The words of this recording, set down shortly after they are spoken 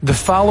The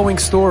following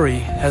story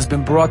has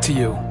been brought to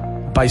you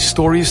by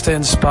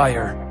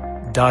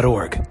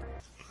StoriesToInspire.org.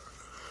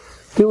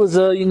 There was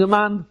a young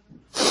man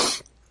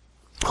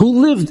who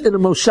lived in a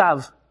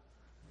moshav,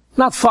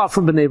 not far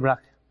from Bnei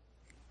Brak.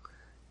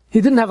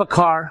 He didn't have a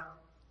car,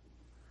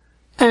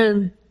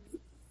 and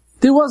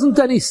there was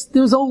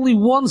only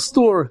one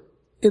store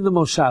in the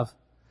moshav.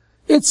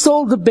 It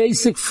sold the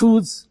basic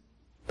fruits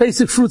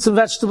and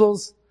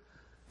vegetables,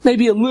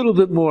 maybe a little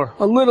bit more,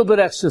 a little bit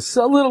extra,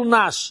 a little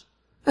nash,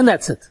 and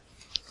that's it.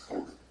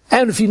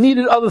 And if you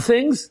needed other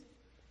things,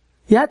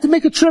 you had to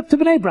make a trip to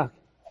Bnei Brak.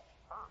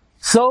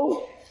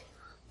 So,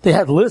 they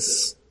had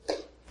lists,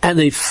 and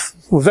they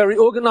were very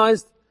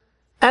organized,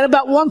 and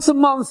about once a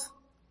month,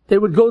 they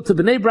would go to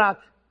Bnei Brak,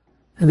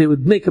 and they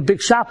would make a big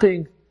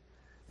shopping.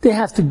 They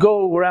have to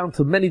go around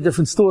to many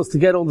different stores to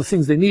get all the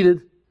things they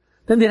needed.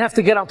 Then they'd have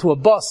to get onto a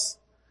bus,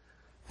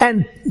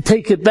 and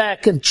take it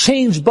back, and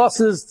change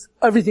buses,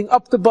 everything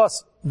up the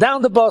bus,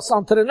 down the bus,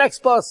 onto the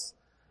next bus,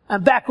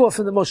 and back off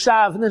in the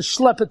moshav, and then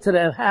schlep it to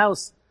their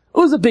house. It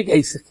was a big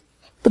asik.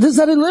 But this is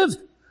how they lived.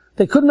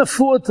 They couldn't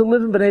afford to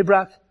live in Bnei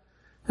Brak,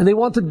 and they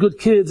wanted good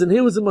kids, and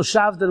here was a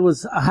moshav that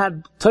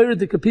had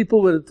Torah-dika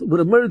people with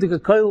a Murdik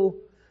koil.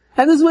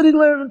 And this is what he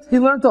learned. He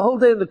learned the whole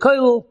day in the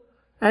koil,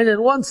 and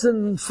then once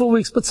in 4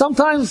 weeks. But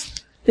sometimes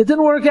it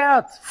didn't work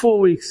out 4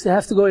 weeks. They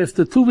have to go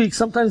after 2 weeks.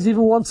 Sometimes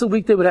even once a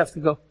week they would have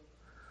to go.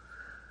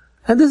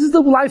 And this is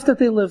the life that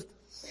they lived.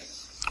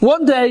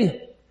 One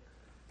day,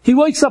 he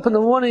wakes up in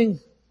the morning,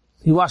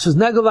 he washes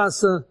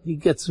Negelwasser, he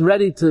gets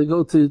ready to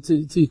go to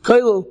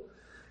koil.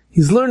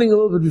 He's learning a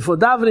little bit before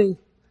davening.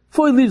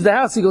 Before he leaves the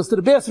house, he goes to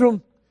the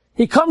bathroom.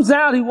 He comes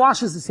out, he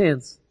washes his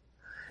hands.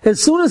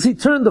 As soon as he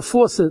turned the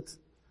faucet,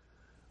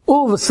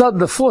 all of a sudden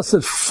the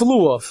faucet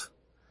flew off,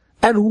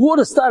 and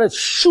water started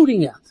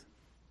shooting out.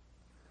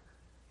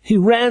 He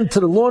ran to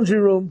the laundry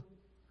room,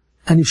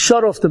 and he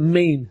shut off the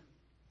main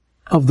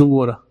of the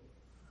water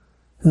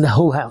in the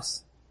whole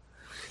house.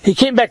 He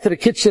came back to the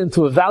kitchen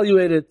to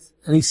evaluate it,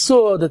 and he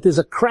saw that there's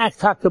a cracked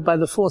taka by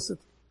the faucet.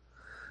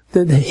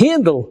 The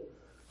handle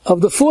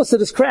of the faucet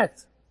is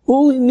cracked.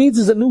 All he needs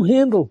is a new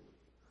handle.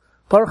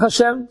 Baruch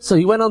Hashem. So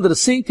he went under the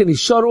sink and he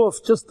shut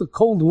off just the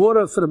cold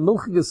water for the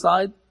milchige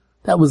side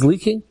that was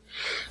leaking.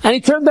 And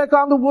he turned back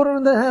on the water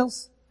in the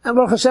house. And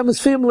Baruch Hashem,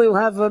 his family will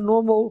have a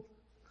normal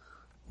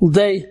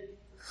day.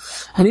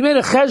 And he made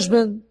a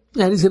cheshbon,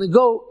 and he's going to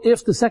go,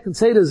 if the second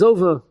Seder is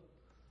over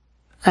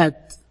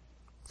at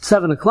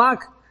 7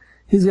 o'clock,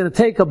 he's going to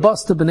take a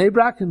bus to Bnei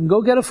Brak and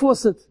go get a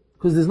faucet,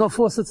 because there's no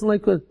faucets in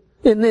Lakewood,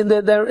 in their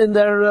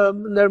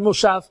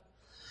moshav.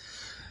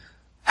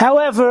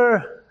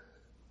 However,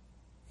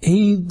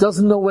 he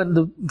doesn't know when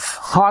the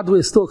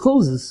hardware store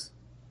closes.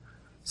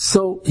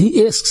 So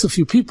he asks a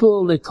few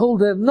people, they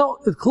told him, no,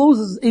 it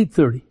closes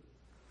 8:30.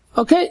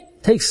 Okay,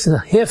 takes a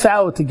half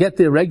hour to get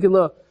there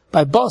regular.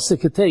 By bus, it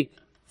could take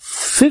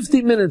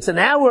 50 minutes, an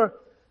hour.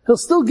 He'll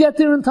still get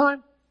there in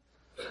time.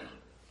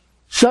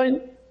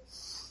 Shine.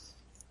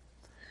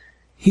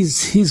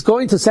 He's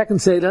going to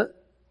second Seder,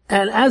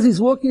 and as he's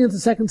walking into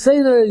second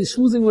Seder, he's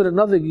schmoozing with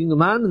another young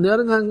man, and the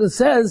other man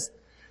says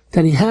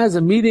that he has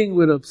a meeting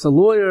with a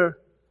lawyer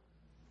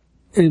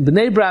in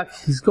Bnei Brak.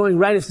 He's going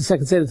right after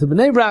second Seder to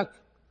Bnei Brak. He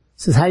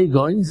says, how are you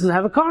going? He says, I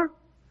have a car.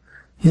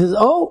 He says,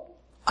 oh,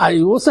 I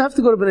also have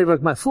to go to Bnei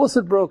Brak. My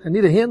faucet broke. I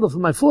need a handle for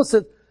my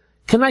faucet.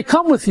 Can I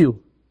come with you?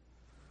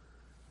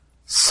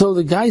 So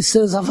the guy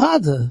says,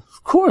 Avada,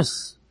 of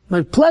course,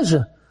 my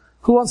pleasure.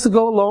 Who wants to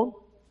go alone?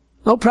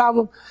 No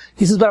problem.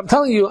 He says, but I'm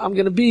telling you, I'm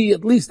going to be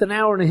at least an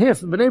hour and a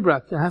half in Bnei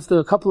Brak. I have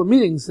a couple of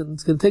meetings, and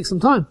it's going to take some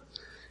time.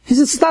 He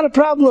says, it's not a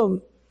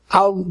problem.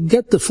 I'll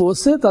get the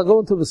faucet, I'll go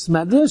into the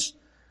smedrish,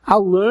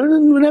 I'll learn,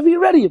 and whenever you're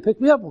ready, you pick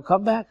me up, we'll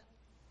come back.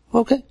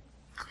 Okay.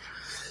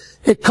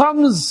 It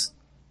comes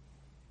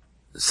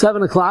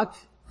 7 o'clock,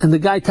 and the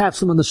guy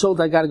taps him on the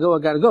shoulder, I gotta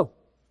go.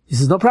 He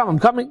says, no problem, I'm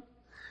coming.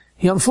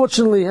 He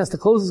unfortunately has to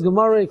close his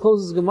Gemara,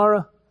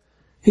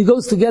 He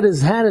goes to get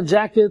his hat and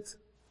jacket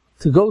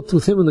to go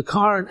with him in the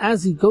car, and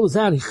as he goes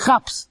out, he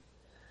chaps.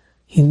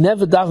 He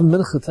never davened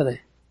mincha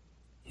today.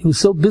 He was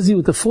so busy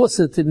with the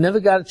faucet, he never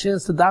got a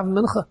chance to daven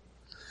mincha.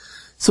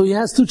 So he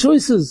has two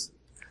choices.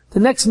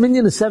 The next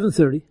minyan is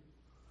 7:30.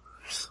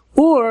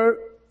 Or,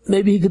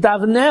 maybe he could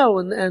daven now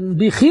and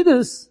be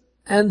chidus,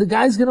 and the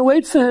guy's gonna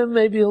wait for him,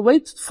 maybe he'll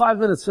wait 5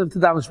 minutes for him to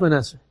daven Shemona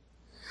Esrei.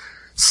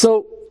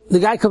 So, the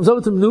guy comes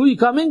over to him, you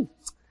coming?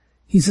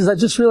 He says, I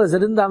just realized I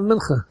didn't daven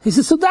mincha. He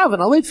says, so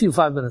daven, I'll wait for you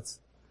 5 minutes.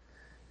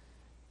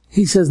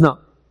 He says, no.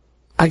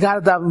 I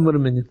gotta daven with a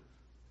minyan.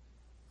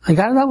 I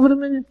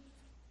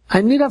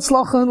need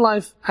hatzlacha in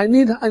life. I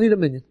need a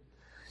minyan.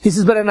 He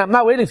says, but I'm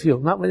not waiting for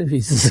you.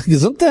 He says,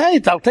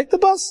 Gesundheit, I'll take the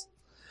bus.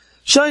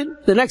 Shine.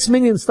 The next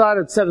minyan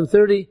started at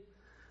 7:30.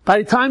 By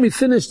the time he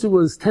finished, it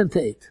was 10 to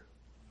 8.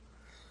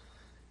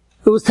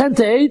 It was 10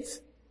 to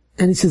 8,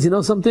 and he says, you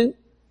know something?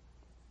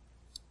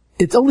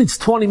 It's only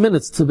 20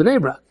 minutes to Bnei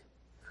Brak.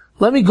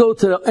 Let me go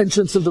to the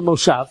entrance of the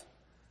moshav.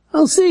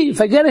 I'll see. If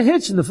I get a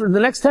hitch in the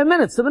next 10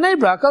 minutes to Bnei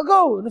Brak, I'll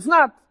go. And if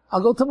not, I'll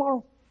go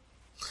tomorrow.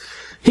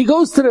 He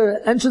goes to the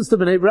entrance to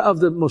Bnei Brak, of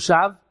the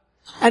moshav,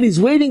 and he's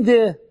waiting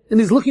there, and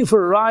he's looking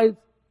for a ride.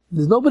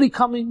 There's nobody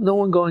coming, no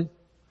one going.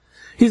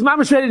 He's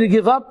mamish ready to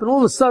give up, and all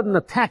of a sudden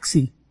a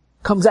taxi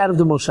comes out of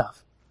the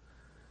moshav.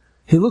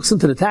 He looks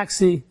into the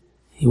taxi,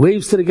 he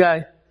waves to the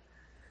guy,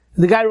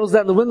 and the guy rolls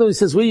down the window, he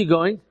says, "Where are you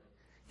going?"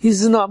 He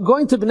says, "No, I'm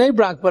going to Bnei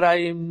Brak, but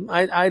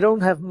I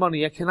don't have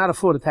money, I cannot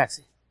afford a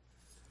taxi."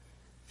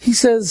 He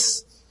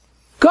says,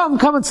 come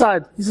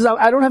inside. He says,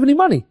 "I don't have any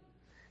money."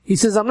 He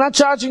says, "I'm not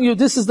charging you,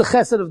 this is the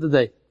chesed of the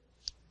day."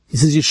 He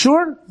says, "You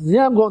sure?"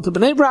 "Yeah, I'm going to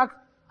Bnei Brak,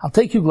 I'll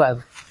take you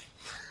gladly."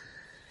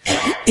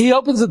 He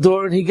opens the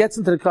door and he gets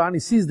into the car and he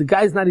sees the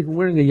guy's not even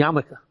wearing a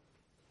yarmulke.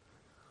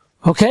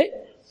 Okay?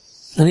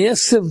 And he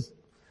asks him,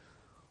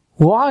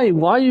 Why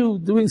are you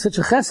doing such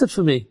a chesed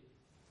for me?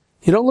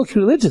 You don't look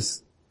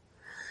religious."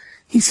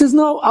 He says,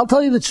 "No, I'll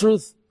tell you the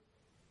truth.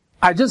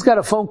 I just got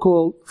a phone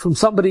call from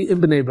somebody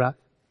in Bnei Brak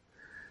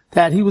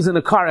that he was in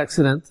a car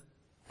accident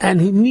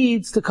and he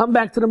needs to come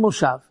back to the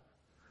moshav.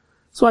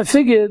 So I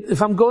figured,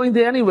 if I'm going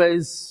there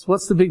anyways,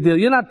 what's the big deal?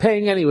 You're not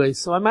paying anyways,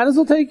 so I might as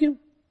well take you."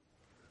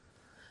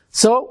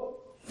 So,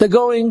 they're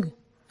going,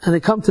 and they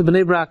come to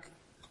Bnei Brak.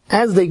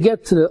 As they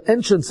get to the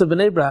entrance of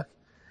Bnei Brak,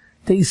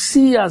 they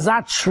see a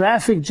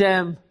traffic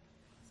jam.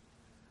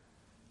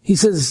 He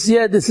says,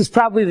 "Yeah, this is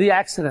probably the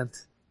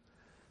accident.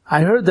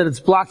 I heard that it's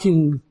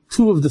blocking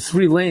 2 of the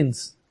 3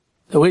 lanes.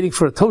 They're waiting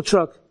for a tow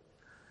truck."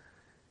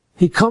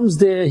 He comes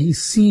there, he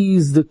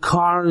sees the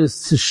car is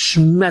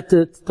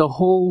shmetet, the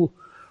whole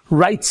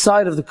right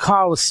side of the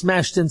car was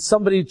smashed in.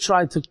 Somebody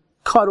tried to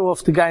cut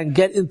off the guy and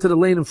get into the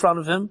lane in front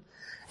of him,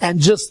 and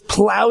just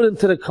plowed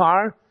into the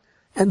car,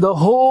 and the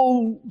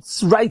whole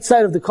right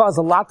side of the car is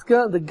a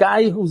latka. The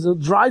guy who's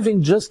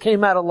driving just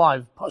came out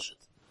alive. Pashut.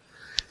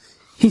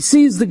 He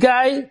sees the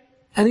guy,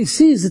 and he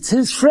sees it's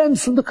his friend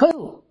from the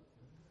kollel.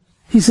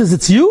 He says,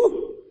 "It's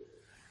you?"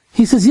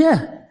 He says,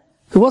 "Yeah,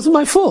 it wasn't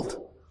my fault.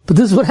 But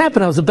this is what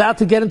happened. I was about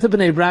to get into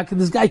Bnei Brak, and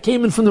this guy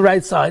came in from the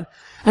right side,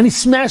 and he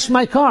smashed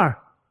my car."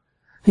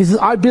 He says,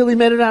 "I barely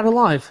made it out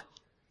alive."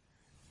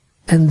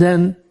 And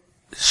then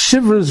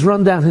shivers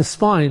run down his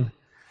spine.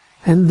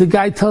 And the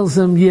guy tells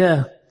him,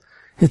 "Yeah,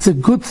 it's a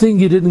good thing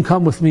you didn't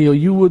come with me, or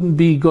you wouldn't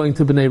be going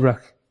to Bnei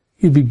Brak.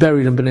 You'd be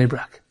buried in Bnei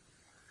Brak."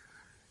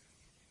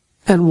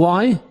 And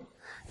why?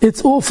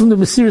 It's all from the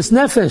Mesiras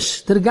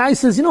Nefesh. That the guy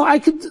says,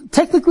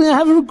 technically I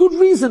have a good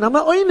reason. I'm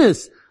an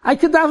oinus. I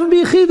could daven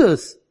be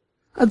yechidus.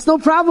 That's no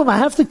problem. I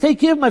have to take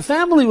care of my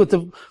family with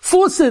the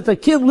faucet. I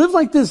can't live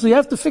like this. We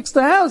have to fix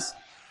the house.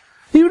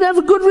 He would have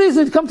a good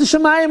reason to come to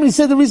Shemayim, and he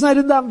said, "The reason I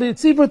didn't daven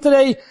b'Yitzibra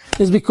today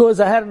is because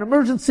I had an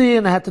emergency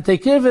and I had to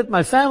take care of it,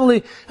 my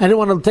family. I didn't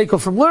want to take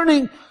off from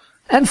learning."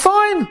 And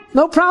fine,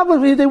 no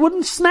problem. They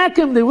wouldn't smack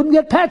him. They wouldn't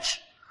get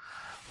patch.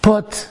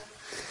 But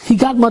he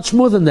got much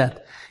more than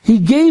that. He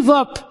gave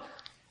up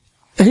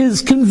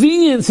his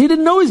convenience. He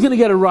didn't know he was going to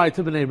get a ride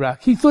to Bnei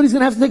Brak. He thought he's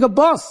going to have to take a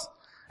bus.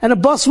 And a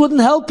bus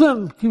wouldn't help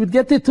him. He would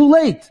get there too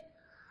late.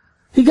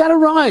 He got a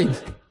ride.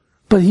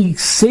 But he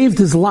saved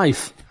his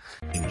life.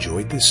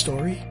 Enjoyed this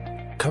story?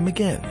 Come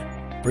again.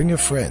 Bring a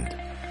friend.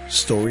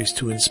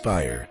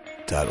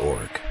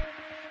 StoriesToInspire.org